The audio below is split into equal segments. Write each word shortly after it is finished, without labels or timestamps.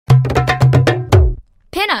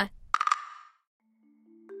Pinna!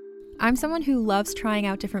 I'm someone who loves trying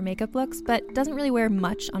out different makeup looks, but doesn't really wear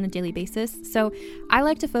much on a daily basis, so I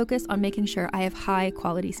like to focus on making sure I have high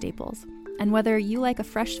quality staples. And whether you like a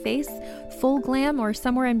fresh face, full glam, or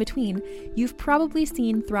somewhere in between, you've probably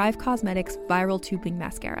seen Thrive Causemetics Viral Tubing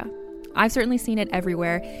Mascara. I've certainly seen it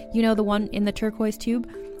everywhere. You know, the one in the turquoise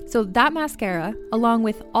tube? So that mascara, along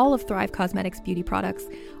with all of Thrive Causemetics beauty products,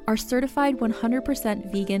 are certified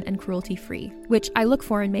 100% vegan and cruelty-free, which I look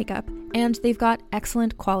for in makeup, and they've got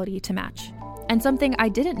excellent quality to match. And something I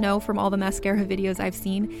didn't know from all the mascara videos I've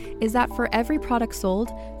seen is that for every product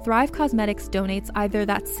sold, Thrive Causemetics donates either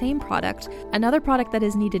that same product, another product that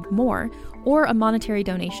is needed more, or a monetary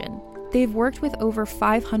donation. They've worked with over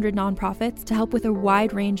 500 nonprofits to help with a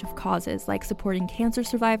wide range of causes like supporting cancer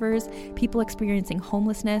survivors, people experiencing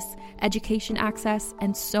homelessness, education access,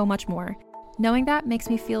 and so much more. Knowing that makes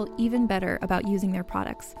me feel even better about using their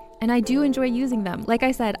products. And I do enjoy using them. Like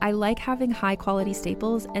I said, I like having high quality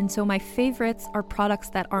staples, and so my favorites are products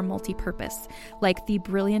that are multi-purpose, like the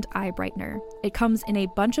Brilliant Eye Brightener. It comes in a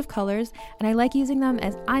bunch of colors, and I like using them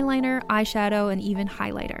as eyeliner, eyeshadow, and even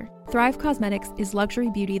highlighter. Thrive Causemetics is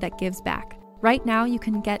luxury beauty that gives back. Right now, you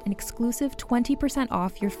can get an exclusive 20%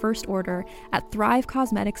 off your first order at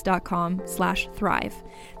thrivecausemetics.com/thrive.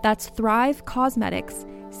 That's Thrive Causemetics,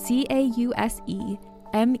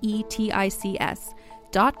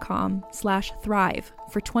 CAUSEMETICS.com/thrive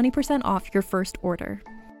for 20% off your first order.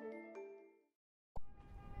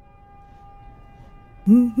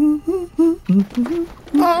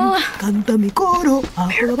 Canta mi coro,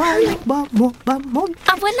 ahora baila, vamos, vamos.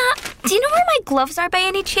 Abuela, do you know where my gloves are by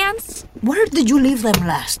any chance? Where did you leave them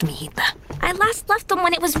last, mijita? I last left them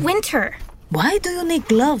when it was winter. Why do you need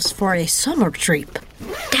gloves for a summer trip?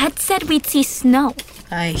 Dad said we'd see snow.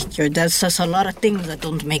 Ay, your dad says a lot of things that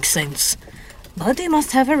don't make sense. But he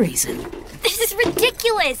must have a reason. This is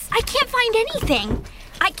ridiculous. I can't find anything.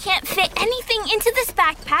 I can't fit anything into this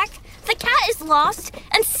backpack. The cat is lost,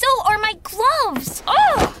 and so are my gloves.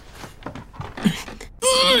 Oh!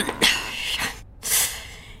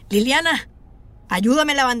 Liliana,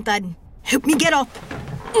 ayúdame a levantar. Help me get up.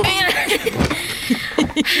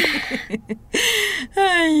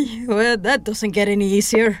 Ay, well, that doesn't get any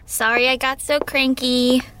easier. Sorry I got so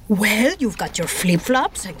cranky. Well, you've got your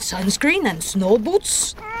flip-flops and sunscreen and snow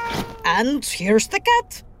boots. And here's the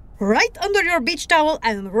cat. Right under your beach towel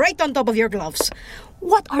and right on top of your gloves.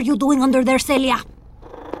 What are you doing under there, Celia?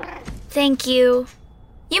 Thank you.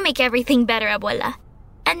 You make everything better, Abuela.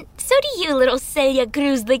 And so do you, little Celia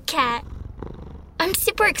Cruz the cat. I'm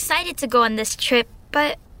super excited to go on this trip,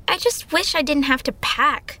 but I just wish I didn't have to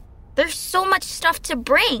pack. There's so much stuff to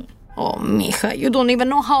bring. Oh, mija, you don't even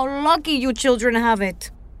know how lucky you children have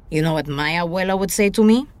it. You know what my abuela would say to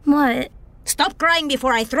me? What? Stop crying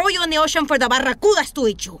before I throw you in the ocean for the barracudas to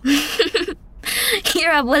eat you.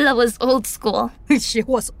 Your abuela was old school. She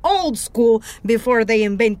was old school before they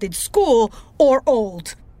invented school or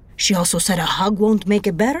old. She also said a hug won't make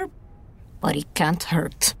it better, but it can't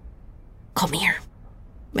hurt. Come here.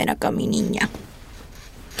 Ven acá, mi niña.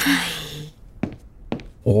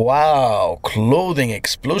 Wow, clothing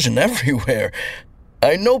explosion everywhere.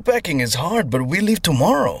 I know packing is hard, but we leave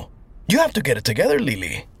tomorrow. You have to get it together,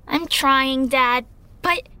 Lily. I'm trying, Dad,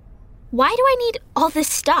 but why do I need all this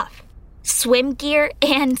stuff? Swim gear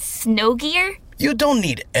and snow gear? You don't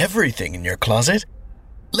need everything in your closet.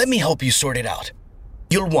 Let me help you sort it out.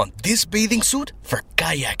 You'll want this bathing suit for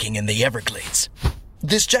kayaking in the Everglades.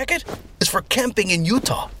 This jacket is for camping in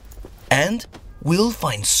Utah. And we'll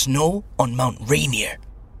find snow on Mount Rainier.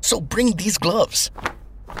 So bring these gloves.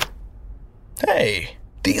 Hey,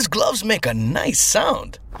 these gloves make a nice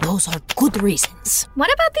sound. Those are good reasons.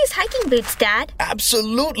 What about these hiking boots, Dad?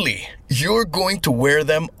 Absolutely. You're going to wear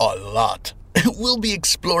them a lot. We'll be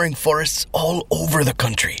exploring forests all over the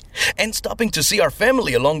country and stopping to see our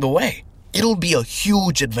family along the way. It'll be a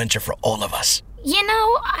huge adventure for all of us. You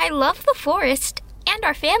know, I love the forest and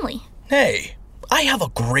our family. Hey, I have a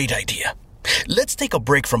great idea. Let's take a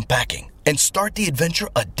break from packing and start the adventure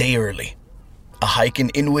a day early. A hike in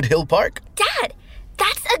Inwood Hill Park? Dad,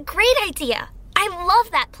 that's a great idea. I love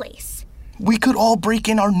that place. We could all break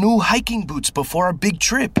in our new hiking boots before our big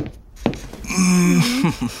trip.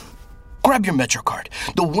 Grab your Metro card.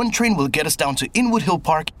 The one train will get us down to Inwood Hill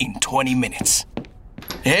Park in 20 minutes.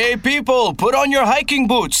 Hey, people, put on your hiking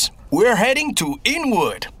boots. We're heading to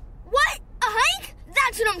Inwood. What? A hike?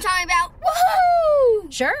 That's what I'm talking about.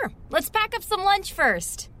 Woohoo! Sure. Let's pack up some lunch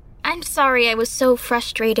first. I'm sorry I was so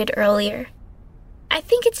frustrated earlier. I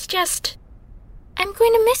think it's just... I'm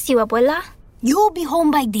going to miss you, Abuela. You'll be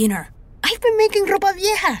home by dinner. I've been making ropa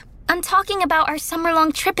vieja. I'm talking about our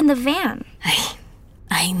summer-long trip in the van.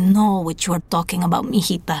 I know what you're talking about,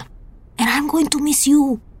 mijita. And I'm going to miss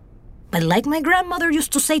you. But like my grandmother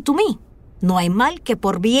used to say to me, no hay mal que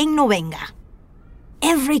por bien no venga.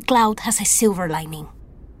 Every cloud has a silver lining.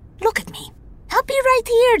 Look at me. I'll be right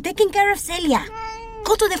here taking care of Celia.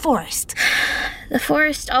 Go to the forest. The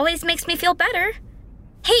forest always makes me feel better.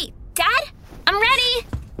 Hey, Dad, I'm ready.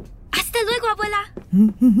 Hasta luego,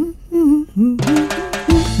 abuela.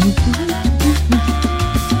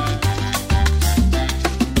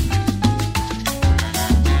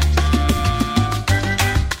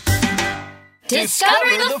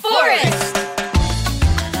 Discover the forest!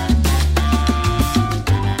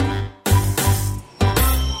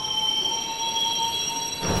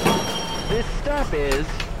 This stop is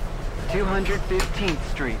 215th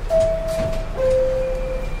Street.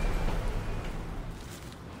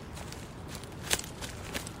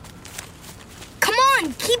 Come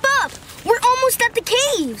on, keep up! We're almost at the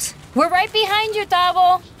caves! We're right behind you,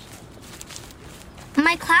 Tavo.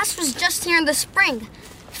 My class was just here in the spring.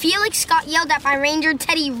 Felix got yelled at by Ranger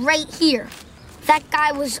Teddy right here. That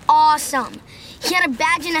guy was awesome. He had a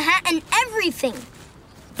badge and a hat and everything.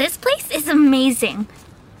 This place is amazing.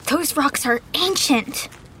 Those rocks are ancient.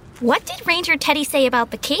 What did Ranger Teddy say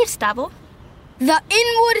about the caves, Tavo? The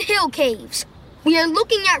Inwood Hill Caves. We are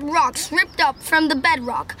looking at rocks ripped up from the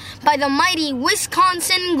bedrock by the mighty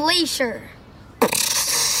Wisconsin Glacier.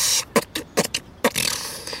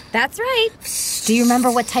 That's right. Do you remember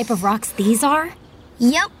what type of rocks these are?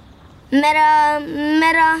 Yep.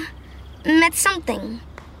 Met something.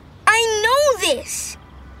 I know this.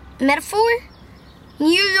 Metaphor?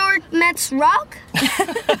 New York Mets rock?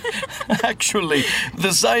 Actually,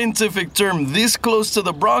 the scientific term this close to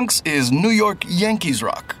the Bronx is New York Yankees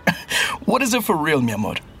rock. What is it for real, mi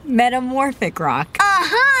amor? Metamorphic rock.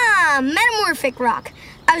 Aha! Metamorphic rock.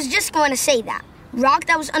 I was just going to say that. Rock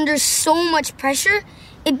that was under so much pressure,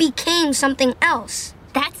 it became something else.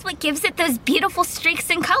 That's what gives it those beautiful streaks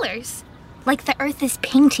and colors. Like the earth is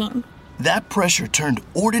painting. That pressure turned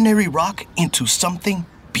ordinary rock into something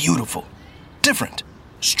beautiful, different,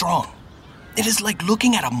 strong. It is like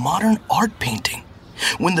looking at a modern art painting.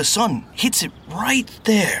 When the sun hits it right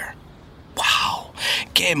there. Wow,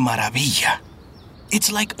 que maravilla.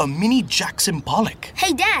 It's like a mini Jackson Pollock.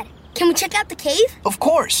 Hey, Dad, can we check out the cave? Of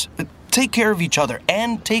course. Take care of each other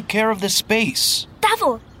and take care of the space.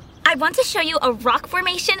 Tavo, I want to show you a rock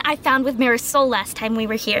formation I found with Marisol last time we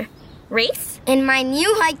were here. Race? In my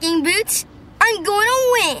new hiking boots, I'm going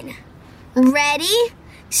to win. Ready,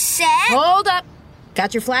 set, Hold up.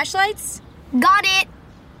 Got your flashlights? got it.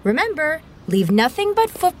 Remember, leave nothing but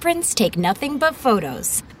footprints, take nothing but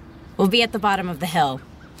photos. We'll be at the bottom of the hill.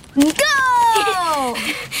 Go!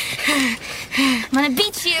 I'm gonna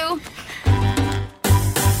beat you.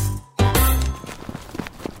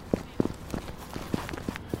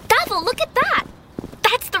 Tavo, look at that.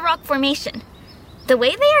 That's the rock formation. The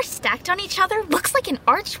way they are stacked on each other looks like an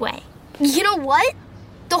archway. You know what?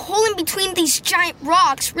 The hole in between these giant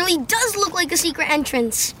rocks really does look like a secret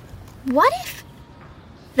entrance. What if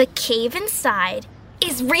the cave inside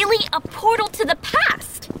is really a portal to the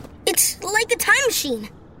past? It's like a time machine.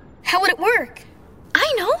 How would it work?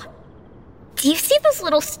 I know. Do you see those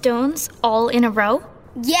little stones all in a row?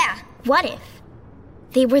 Yeah, What if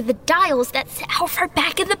they were the dials that said how far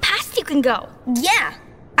back in the past you can go? yeah.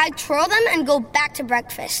 I'd twirl them and go back to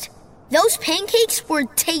breakfast. Those pancakes were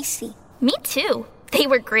tasty. Me too. They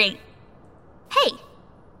were great. Hey,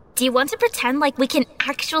 do you want to pretend like we can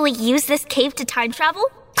actually use this cave to time travel?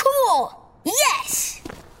 Cool! Yes!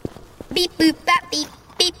 Beep boop bap beep,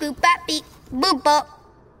 beep boop bap beep, boop bop.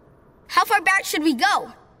 How far back should we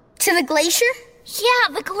go? To the glacier? Yeah,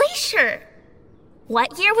 the glacier.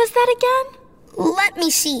 What year was that again? Let me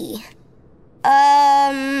see.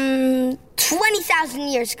 20,000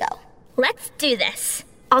 years ago. Let's do this.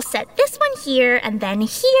 I'll set this one here and then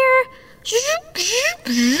here.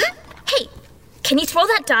 Hey, can you twirl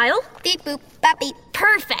that dial? Beep boop bap beep.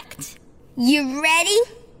 Perfect. You ready?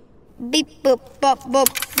 Beep boop bop bop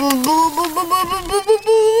boop boop boop boop boop boop boop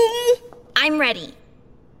boop. I'm ready.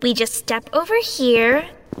 We just step over here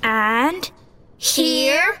and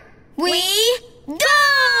Here we go!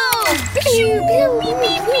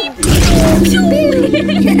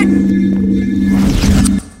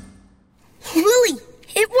 Lily,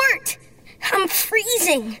 it worked! I'm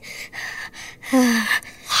freezing.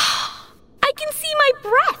 I can see my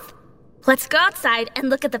breath. Let's go outside and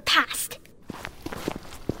look at the past.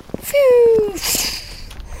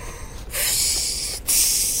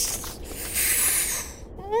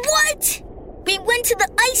 What? We went to the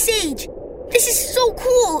Ice Age. This is so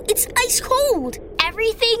cool. It's ice cold.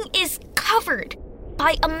 Everything is covered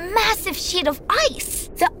by a massive sheet of ice.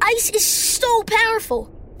 The ice is so powerful.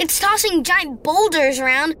 It's tossing giant boulders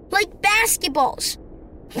around like basketballs.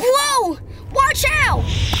 Whoa! Watch out!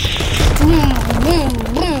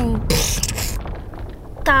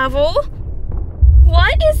 Tavo?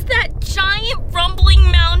 What is that giant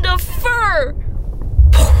rumbling mound of fur?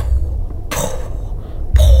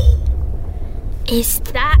 Is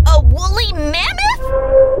that a woolly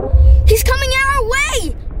mammoth? He's coming our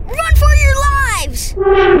way! Run for your lives!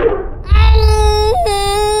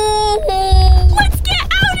 Let's get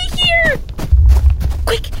out of here!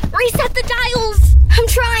 Quick, reset the dials! I'm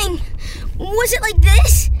trying. Was it like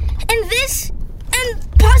this? And this?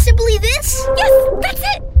 And possibly this? Yes, that's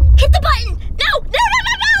it! Hit the button! No, no, no,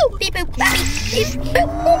 no, no! Beep, boop, beep, beep,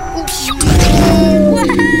 boop, boop, shoop. Wow!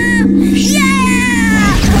 Yeah!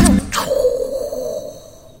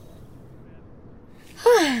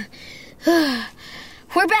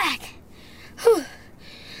 We're back. Whew.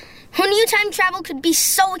 Who knew time travel could be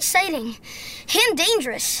so exciting and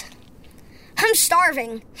dangerous? I'm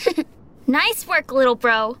starving. Nice work, little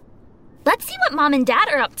bro. Let's see what Mom and Dad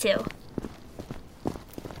are up to.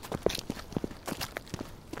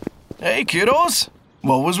 Hey, kiddos.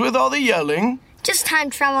 What was with all the yelling? Just time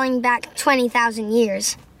traveling back 20,000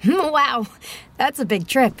 years. Wow, that's a big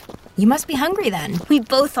trip. You must be hungry then. We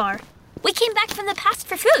both are. We came back from the past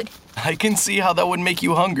for food. I can see how that would make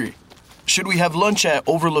you hungry. Should we have lunch at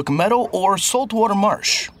Overlook Meadow or Saltwater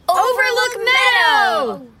Marsh? Overlook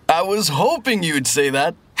Meadow! I was hoping you'd say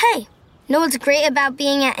that. Hey, know what's great about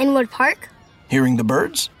being at Inwood Park? Hearing the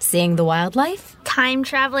birds? Seeing the wildlife? Time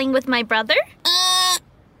traveling with my brother?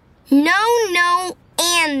 No,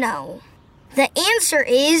 and no. The answer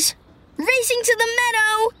is racing to the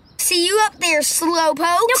meadow. See you up there, slowpoke.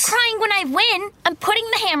 No crying when I win. I'm putting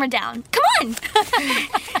the hammer down. Come on.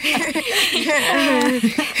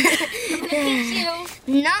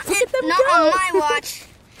 Not on my watch.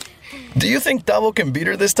 Do you think Tavo can beat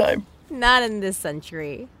her this time? Not in this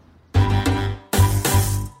century.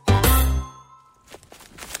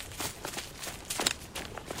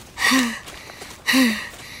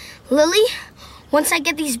 Lily, once I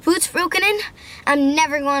get these boots broken in, I'm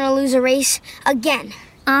never going to lose a race again.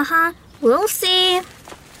 Uh-huh. We'll see.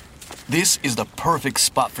 This is the perfect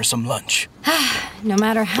spot for some lunch. No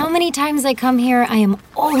matter how many times I come here, I am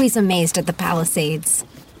always amazed at the Palisades.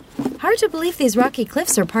 Hard to believe these rocky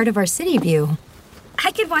cliffs are part of our city view.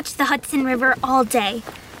 I could watch the Hudson River all day.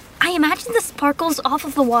 I imagine the sparkles off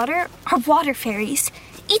of the water are water fairies,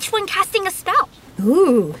 each one casting a spell.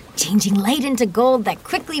 Ooh, changing light into gold that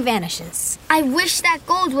quickly vanishes. I wish that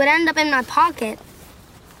gold would end up in my pocket.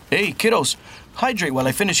 Hey, kiddos, hydrate while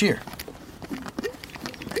I finish here.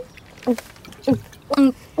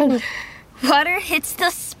 Water hits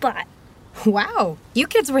the spot. Wow, you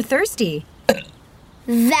kids were thirsty.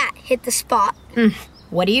 That hit the spot.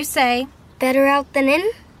 What do you say? Better out than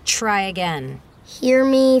in? Try again. Hear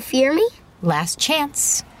me, fear me? Last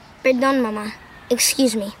chance. Perdón, Mama.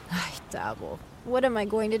 Excuse me. Ay, Tavo, what am I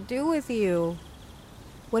going to do with you?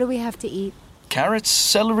 What do we have to eat? Carrots,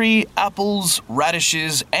 celery, apples,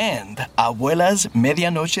 radishes, and Abuela's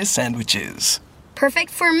Medianoche sandwiches. Perfect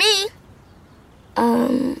for me.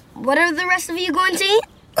 What are the rest of you going to eat?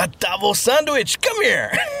 A Tavo sandwich, come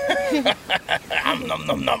here. Nom,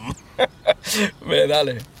 nom, nom. Ve,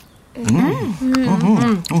 dale.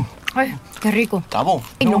 Ay, qué rico. Tavo.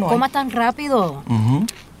 Ay, no coma tan rápido.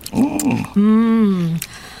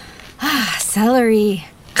 Celery.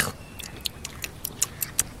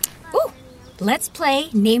 Ooh, let's play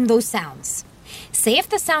Name Those Sounds. Say if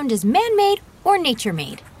the sound is man-made or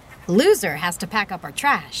nature-made. Loser has to pack up our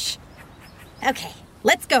trash. Okay,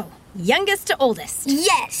 let's go. Youngest to oldest.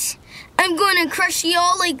 Yes. I'm going to crush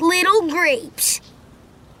y'all like little grapes.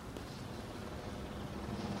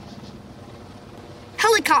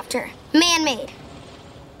 Helicopter. Man-made.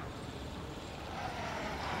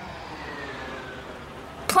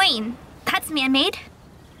 Plane. That's man-made.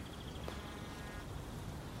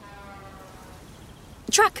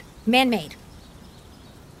 Truck. Man-made.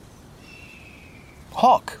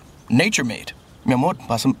 Hawk, nature-made. Mi amor,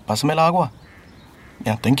 pásame el agua.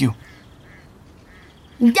 Yeah, thank you.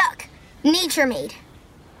 Duck. Nature-made.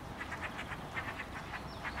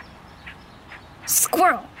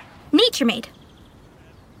 Squirrel. Nature-made.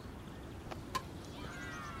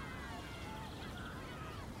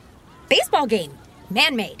 Baseball game.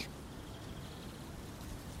 Man-made.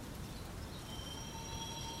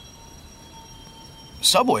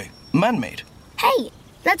 Subway, man-made. Hey,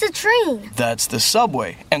 that's a train. That's the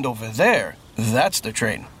subway, and over there, that's the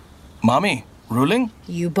train. Mommy, ruling?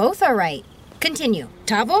 You both are right. Continue.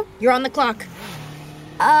 Tavo, you're on the clock.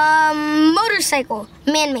 Motorcycle.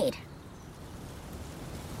 Man-made.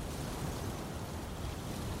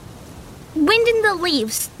 Wind in the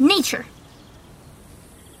leaves. Nature.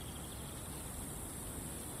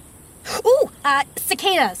 Ooh,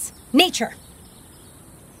 cicadas. Nature.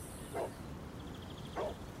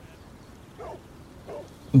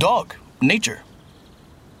 Dog. Nature.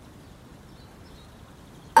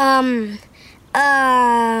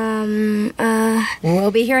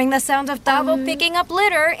 We'll be hearing the sound of Tavo picking up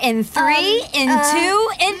litter in 3, in 2,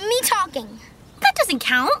 in... Me talking. That doesn't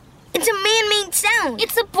count. It's a man-made sound.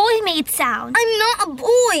 It's a boy-made sound. I'm not a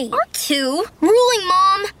boy. Or two. Ruling,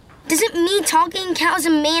 Mom. Doesn't me talking count as a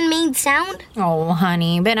man-made sound? Oh,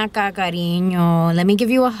 honey, ven acá, cariño. Let me give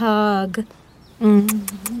you a hug.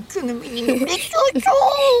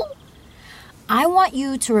 I want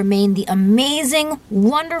you to remain the amazing,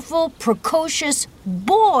 wonderful, precocious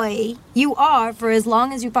boy you are for as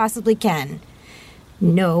long as you possibly can.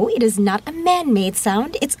 No, it is not a man-made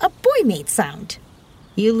sound. It's a boy-made sound.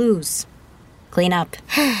 You lose. Clean up.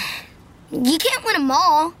 You can't win them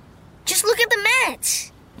all. Just look at the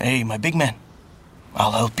Mets. Hey, my big man.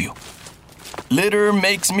 I'll help you. Litter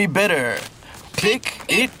makes me better. Pick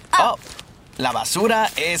it up. La basura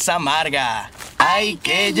es amarga. Hay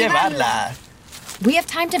que llevarla. We have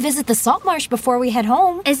time to visit the salt marsh before we head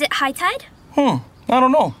home. Is it high tide? I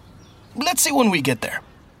don't know. Let's see when we get there.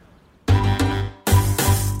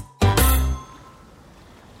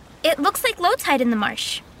 It looks like low tide in the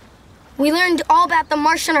marsh. We learned all about the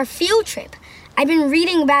marsh on our field trip. I've been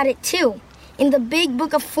reading about it too, in the big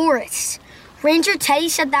book of forests. Ranger Teddy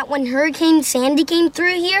said that when Hurricane Sandy came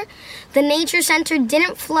through here, the Nature Center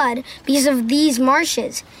didn't flood because of these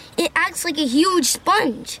marshes. It acts like a huge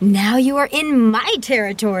sponge. Now you are in my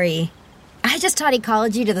territory. I just taught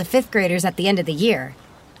ecology to the 5th graders at the end of the year.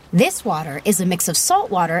 This water is a mix of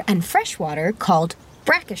salt water and fresh water called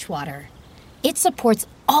brackish water. It supports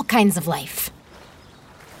all kinds of life.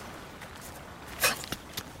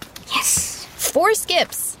 Yes. 4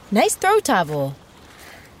 skips. Nice throw, Tavo.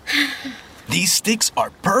 These sticks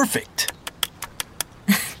are perfect.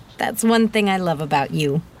 That's one thing I love about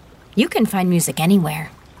you. You can find music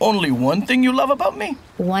anywhere. Only one thing you love about me?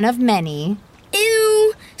 One of many.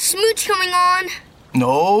 Ew, smooch coming on.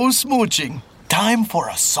 No smooching. Time for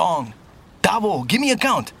a song. Tavo, give me a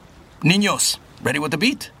count. Niños, ready with the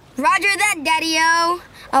beat? Roger that, Daddy-o.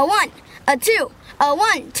 A 1, a 2, a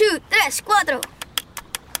 1, 2, 3, 4.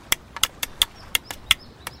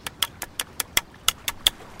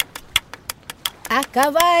 A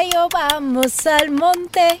caballo vamos al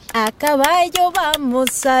monte, a caballo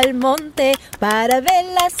vamos al monte, para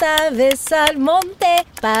ver las aves al monte,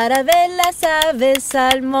 para ver las aves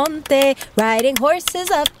al monte. Riding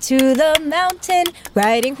horses up to the mountain,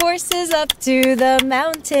 riding horses up to the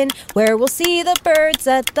mountain, where we'll see the birds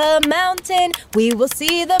at the mountain, we will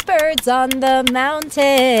see the birds on the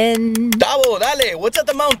mountain. Tavo, dale, what's at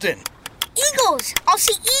the mountain? Eagles. I'll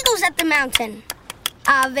see eagles at the mountain.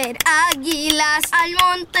 A ver águilas al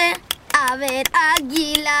monte, a ver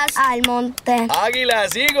águilas al monte.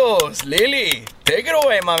 Águilas, eagles. Lily, take it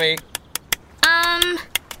away, mommy.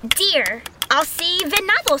 Deer. I'll see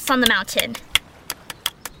venados on the mountain.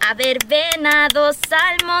 A ver venados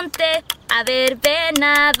al monte, a ver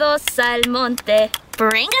venados al monte.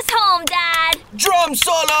 Bring us home, Dad. Drum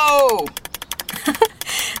solo!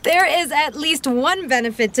 There is at least one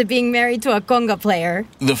benefit to being married to a conga player.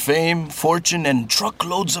 The fame, fortune, and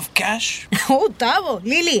truckloads of cash? Oh, Tavo,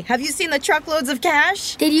 Lily, have you seen the truckloads of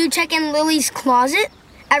cash? Did you check in Lily's closet?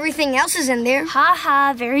 Everything else is in there. Ha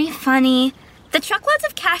ha, very funny. The truckloads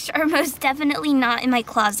of cash are most definitely not in my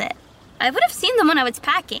closet. I would have seen them when I was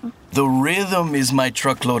packing. The rhythm is my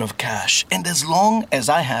truckload of cash, and as long as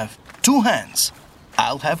I have 2 hands,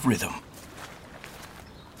 I'll have rhythm.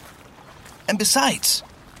 And besides,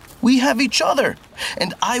 we have each other,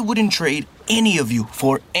 and I wouldn't trade any of you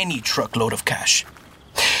for any truckload of cash.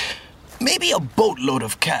 Maybe a boatload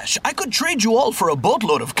of cash. I could trade you all for a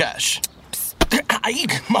boatload of cash.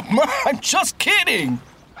 I'm just kidding.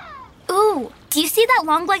 Ooh, do you see that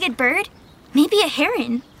long-legged bird? Maybe a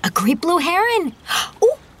heron. A great blue heron.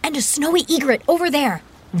 Ooh, and a snowy egret over there.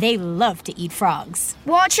 They love to eat frogs.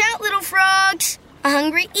 Watch out, little frogs. A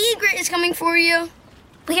hungry egret is coming for you.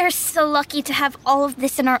 We are so lucky to have all of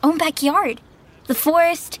this in our own backyard. The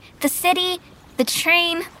forest, the city, the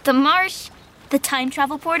train, the marsh, the time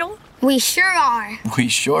travel portal. We sure are. We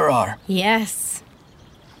sure are. Yes.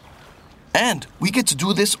 And we get to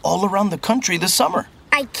do this all around the country this summer.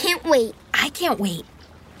 I can't wait. I can't wait.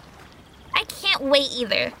 I can't wait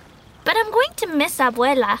either. But I'm going to miss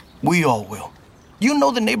Abuela. We all will. You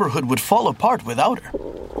know the neighborhood would fall apart without her.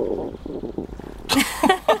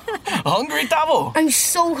 Hungry, Tavo? I'm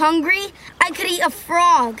so hungry, I could eat a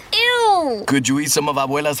frog. Ew! Could you eat some of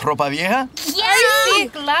Abuela's ropa vieja? Yeah!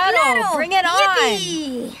 Sí, claro. Bring it on.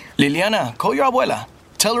 Yippee! Liliana, call your abuela.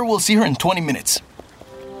 Tell her we'll see her in 20 minutes.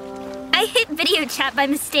 I hit video chat by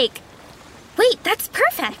mistake. Wait, that's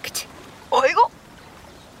perfect. Oigo.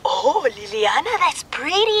 Oh, Liliana, that's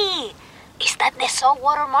pretty. Is that the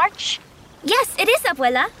saltwater march? Yes, it is,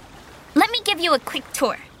 Abuela. Let me give you a quick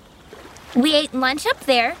tour. We ate lunch up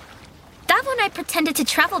there. Davo and I pretended to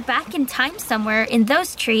travel back in time somewhere in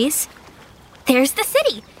those trees. There's the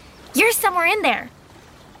city. You're somewhere in there.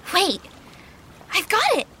 Wait, I've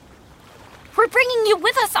got it. We're bringing you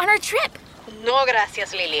with us on our trip. No,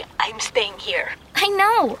 gracias, Lily. I'm staying here. I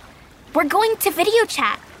know. We're going to video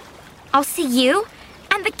chat. I'll see you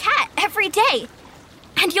and the cat every day.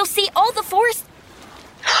 And you'll see all the forest.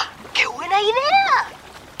 ¡Qué buena idea!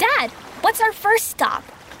 Dad, what's our first stop?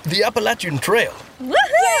 The Appalachian Trail. Woohoo!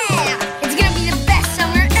 Yeah! It's gonna be the best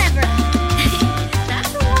summer ever!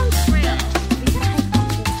 That's a long trail.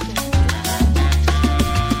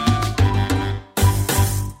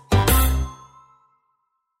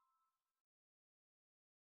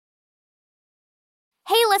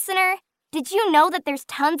 Hey, listener! Did you know that there's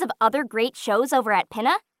tons of other great shows over at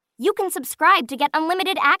Pinna? You can subscribe to get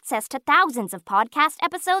unlimited access to thousands of podcast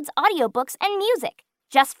episodes, audiobooks, and music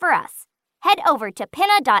just for us. Head over to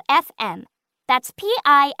pinna.fm. That's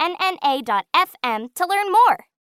PINNA.FM to learn more.